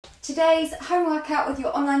Today's home workout with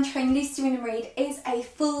your online trainer Lucy Wyndham-Read is a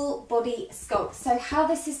full body sculpt. So how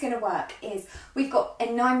this is going to work is we've got a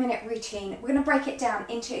 9-minute routine. We're going to break it down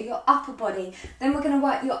into your upper body, then we're going to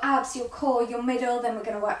work your abs, your core, your middle, then we're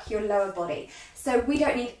going to work your lower body. So we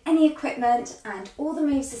don't need any equipment and all the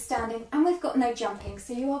moves are standing and we've got no jumping,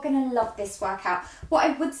 so you are going to love this workout. What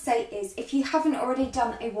I would say is if you haven't already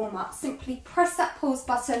done a warm-up, simply press that pause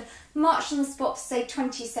button, march on the spot for say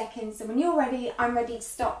 20 seconds, and when you're ready, I'm ready to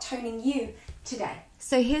start toning you today.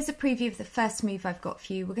 So here's a preview of the first move I've got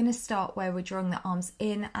for you. We're going to start where we're drawing the arms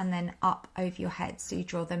in and then up over your head. So you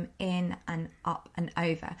draw them in and up and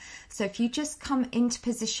over. So if you just come into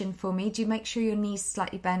position for me, do make sure your knees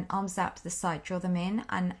slightly bent, arms out to the side, draw them in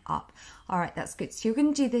and up. All right, that's good. So you're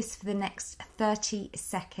going to do this for the next 30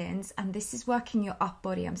 seconds, and this is working your upper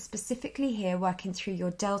body. I'm specifically here working through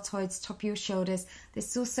your deltoids, top of your shoulders. This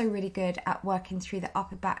is also really good at working through the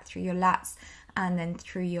upper back, through your lats, and then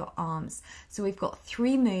through your arms. So we've got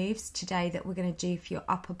 3 moves today that we're going to do for your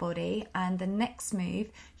upper body, and the next move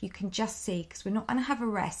you can just see, because we're not going to have a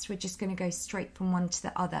rest, we're just going to go straight from one to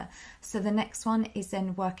the other. So the next one is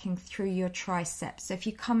then working through your triceps. So if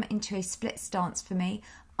you come into a split stance for me,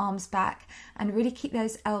 arms back, and really keep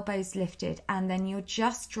those elbows lifted, and then you're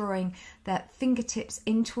just drawing the fingertips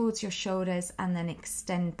in towards your shoulders and then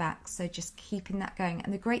extend back. So just keeping that going.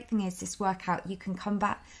 And the great thing is this workout, you can come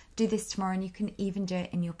back, do this tomorrow, and you can even do it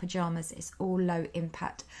in your pajamas. It's all low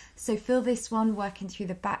impact. So feel this one working through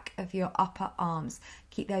the back of your upper arms.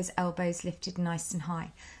 Keep those elbows lifted nice and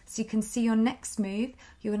high. So you can see your next move,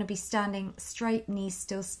 you're going to be standing straight, knees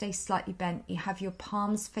still stay slightly bent. You have your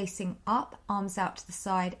palms facing up, arms out to the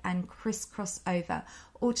side, and crisscross over,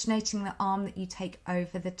 alternating the arm that you take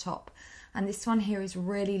over the top. And this one here is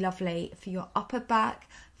really lovely for your upper back,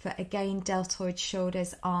 for again deltoid,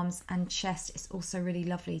 shoulders, arms and chest. It's also really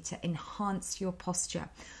lovely to enhance your posture.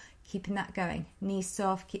 Keeping that going, knees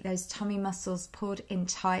soft, keep those tummy muscles pulled in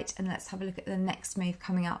tight, and let's have a look at the next move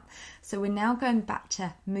coming up. So we're now going back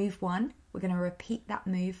to move 1. We're going to repeat that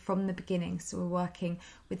move from the beginning. So we're working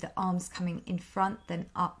with the arms coming in front, then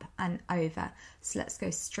up and over. So let's go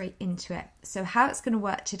straight into it. So how it's going to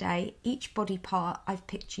work today, each body part, I've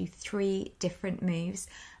picked you 3 different moves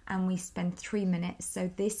and we spend 3 minutes. So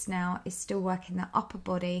this now is still working the upper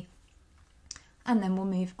body, and then we'll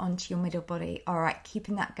move on to your middle body. All right,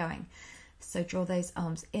 keeping that going. So draw those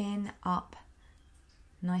arms in, up,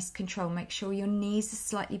 nice control. Make sure your knees are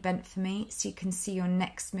slightly bent for me so you can see your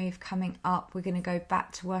next move coming up. We're going to go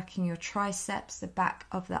back to working your triceps, the back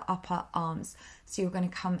of the upper arms. So you're going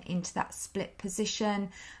to come into that split position,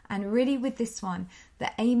 and really with this one, the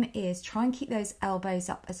aim is try and keep those elbows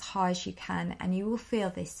up as high as you can, and you will feel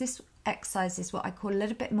this. This exercise is what I call a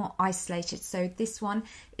little bit more isolated. So this one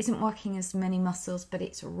isn't working as many muscles, but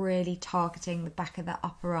it's really targeting the back of the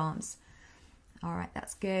upper arms. All right,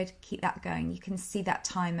 that's good. Keep that going. You can see that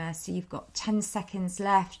timer. So you've got 10 seconds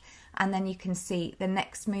left, and then you can see the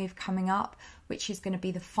next move coming up, which is going to be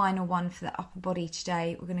the final one for the upper body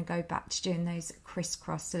today. We're going to go back to doing those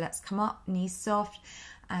crisscross. So let's come up, knees soft,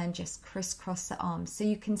 and just crisscross the arms. So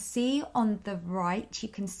you can see on the right, you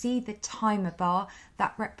can see the timer bar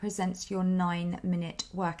that represents your 9-minute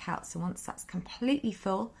workout. So once that's completely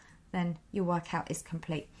full, then your workout is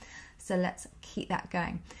complete. So let's keep that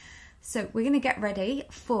going. So we're going to get ready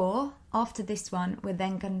for, after this one, we're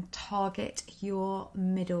then going to target your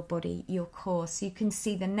middle body, your core. So you can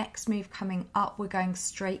see the next move coming up, we're going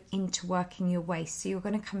straight into working your waist. So you're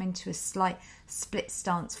going to come into a slight split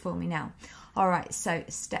stance for me now. All right, so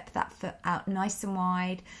step that foot out nice and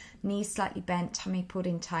wide, knees slightly bent, tummy pulled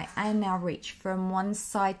in tight, and now reach from one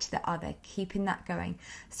side to the other, keeping that going.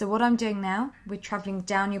 So what I'm doing now, we're traveling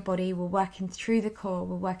down your body, we're working through the core,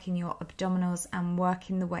 we're working your abdominals and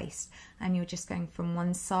working the waist, and you're just going from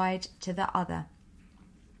one side to the other.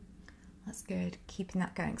 That's good, keeping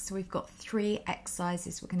that going. So we've got 3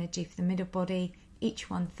 exercises we're going to do for the middle body, each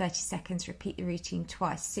one 30 seconds, repeat the routine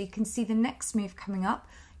twice. So you can see the next move coming up,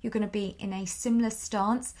 you're going to be in a similar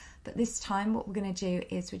stance, but this time what we're going to do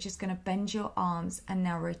is we're just going to bend your arms and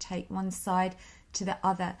now rotate one side to the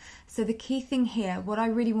other. So the key thing here, what I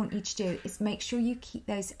really want you to do is make sure you keep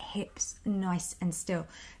those hips nice and still.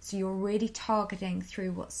 So you're really targeting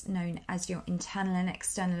through what's known as your internal and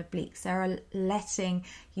external obliques. They're letting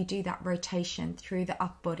you do that rotation through the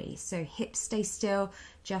upper body. So hips stay still,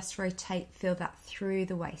 just rotate, feel that through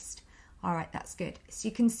the waist. All right, that's good. So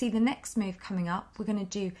you can see the next move coming up, we're going to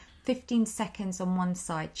do 15 seconds on one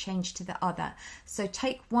side, change to the other. So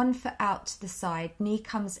take one foot out to the side, knee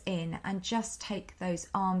comes in, and just take those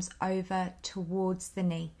arms over towards the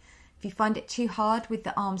knee. If you find it too hard with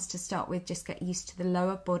the arms to start with, just get used to the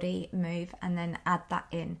lower body move and then add that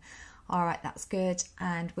in. All right, that's good.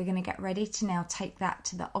 And we're going to get ready to now take that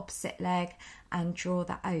to the opposite leg and draw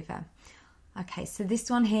that over. Okay, so this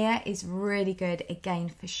one here is really good again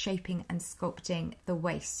for shaping and sculpting the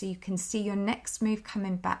waist. So you can see your next move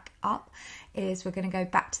coming back up is we're going to go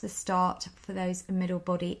back to the start for those middle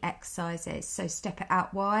body exercises. So step it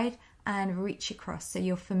out wide and reach across, so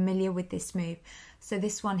you're familiar with this move. So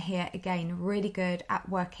this one here, again, really good at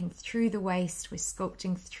working through the waist. We're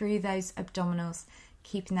sculpting through those abdominals,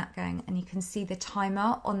 keeping that going. And you can see the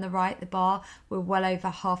timer on the right, the bar. We're well over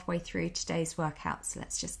halfway through today's workout. So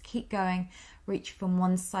let's just keep going. Reach from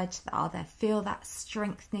one side to the other. Feel that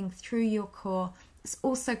strengthening through your core. It's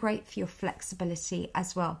also great for your flexibility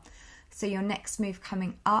as well. So your next move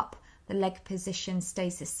coming up, the leg position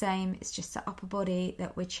stays the same. It's just the upper body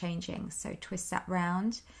that we're changing. So twist that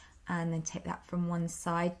round and then take that from one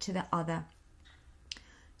side to the other.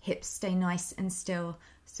 Hips stay nice and still.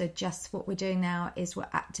 So just what we're doing now is we're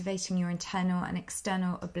activating your internal and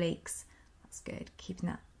external obliques. That's good. Keeping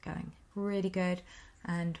that going. Really good.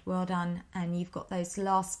 And well done. And you've got those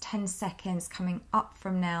last 10 seconds coming up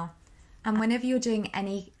from now. And whenever you're doing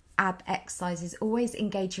any ab exercises, always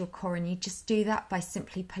engage your core, and you just do that by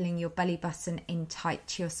simply pulling your belly button in tight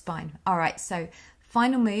to your spine. All right, so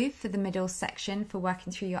final move for the middle section for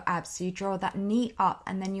working through your abs. So you draw that knee up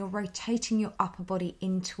and then you're rotating your upper body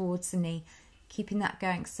in towards the knee, keeping that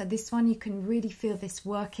going. So this one, you can really feel this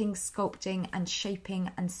working, sculpting and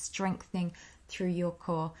shaping and strengthening through your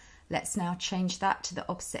core. Let's now change that to the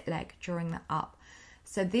opposite leg, drawing that up.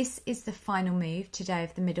 So this is the final move today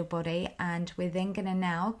of the middle body, and we're then going to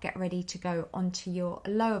now get ready to go onto your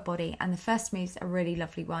lower body. And the first move's a really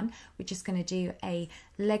lovely one. We're just going to do a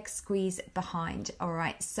leg squeeze behind. All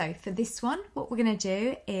right, so for this one, what we're going to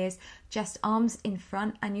do is just arms in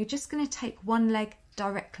front, and you're just going to take one leg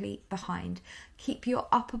directly behind. Keep your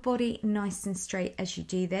upper body nice and straight as you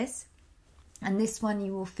do this. And this one,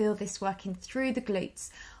 you will feel this working through the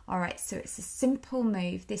glutes. All right, so it's a simple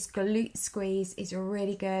move. This glute squeeze is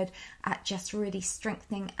really good at just really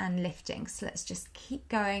strengthening and lifting. So let's just keep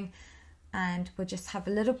going, and we'll just have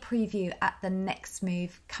a little preview at the next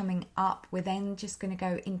move coming up. We're then just going to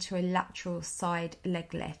go into a lateral side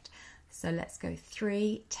leg lift. So let's go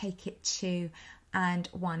 3, take it 2 and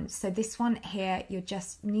 1. So this one here, you're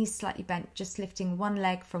just knees slightly bent, just lifting one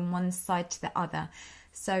leg from one side to the other.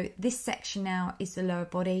 So this section now is the lower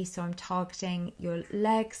body. So I'm targeting your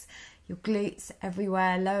legs, your glutes,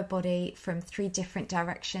 everywhere, lower body from 3 different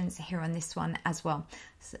directions here on this one as well.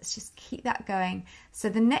 So let's just keep that going. So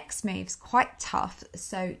the next move's quite tough.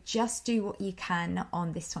 So just do what you can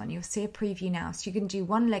on this one. You'll see a preview now. So you can do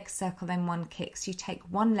one leg circle, then one kick. So you take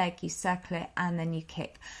one leg, you circle it, and then you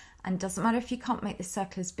kick. And doesn't matter if you can't make the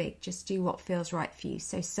circle as big, just do what feels right for you.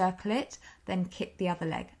 So circle it, then kick the other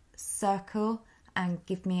leg. Circle and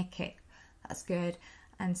give me a kick. That's good.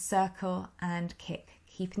 And circle and kick.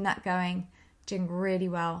 Keeping that going, doing really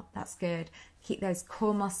well. That's good. Keep those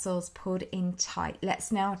core muscles pulled in tight.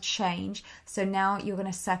 Let's now change. So now you're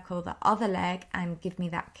going to circle the other leg and give me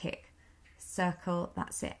that kick. Circle,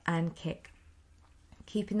 that's it, and kick.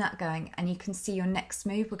 Keeping that going, and you can see your next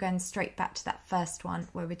move, we're going straight back to that first one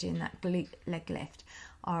where we're doing that glute leg lift.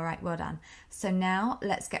 All right, well done. So now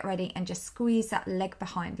let's get ready and just squeeze that leg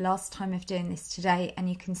behind. Last time of doing this today, and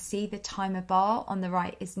you can see the timer bar on the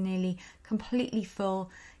right is nearly completely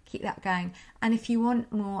full. Keep that going. And if you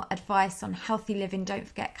want more advice on healthy living, don't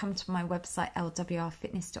forget, come to my website,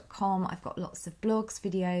 lwrfitness.com. I've got lots of blogs,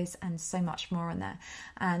 videos, and so much more on there.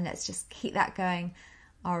 And let's just keep that going.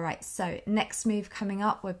 All right, so next move coming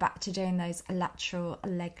up, we're back to doing those lateral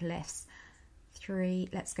leg lifts. 3,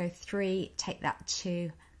 let's go 3, take that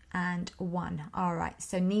 2 and 1. All right,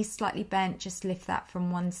 so knees slightly bent, just lift that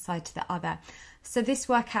from one side to the other. So this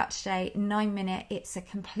workout today, 9 minute, it's a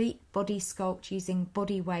complete body sculpt using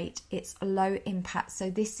body weight. It's low impact,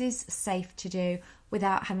 so this is safe to do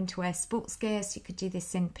without having to wear sports gear. So you could do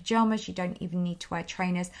this in pajamas, you don't even need to wear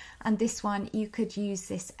trainers. And this one, you could use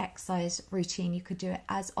this exercise routine, you could do it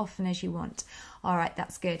as often as you want. All right,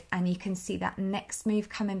 that's good. And you can see that next move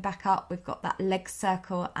coming back up, we've got that leg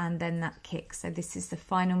circle and then that kick. So this is the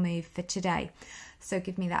final move for today. So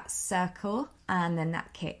give me that circle and then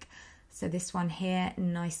that kick. So this one here,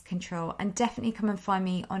 nice control. And definitely come and find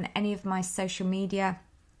me on any of my social media.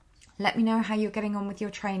 Let me know how you're getting on with your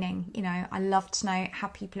training. You know, I love to know how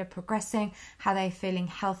people are progressing, how they're feeling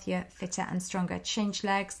healthier, fitter and stronger. Change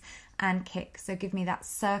legs and kick. So give me that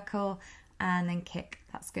circle and then kick.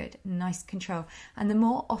 That's good, nice control. And the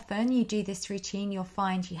more often you do this routine, you'll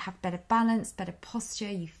find you have better balance, better posture,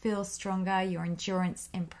 you feel stronger, your endurance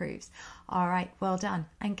improves. All right, well done.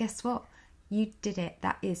 And guess what? You did it.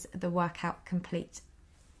 That is the workout complete.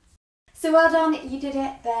 So well done, you did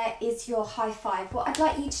it. There is your high five. What I'd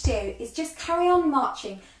like you to do is just carry on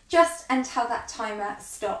marching just until that timer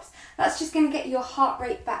stops. That's just going to get your heart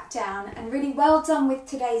rate back down, and really well done with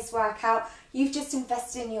today's workout. You've just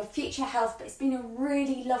invested in your future health, but it's been a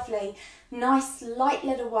really lovely, nice, light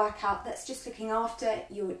little workout that's just looking after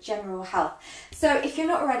your general health. So if you're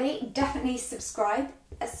not already, definitely subscribe.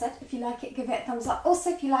 As said, if you like it, give it a thumbs up. Also,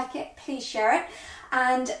 if you like it, please share it.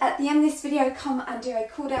 And at the end of this video, come and do a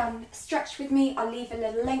cool down stretch with me. I'll leave a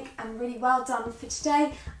little link, and really well done for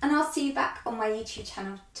today. And I'll see you back on my YouTube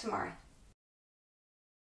channel tomorrow.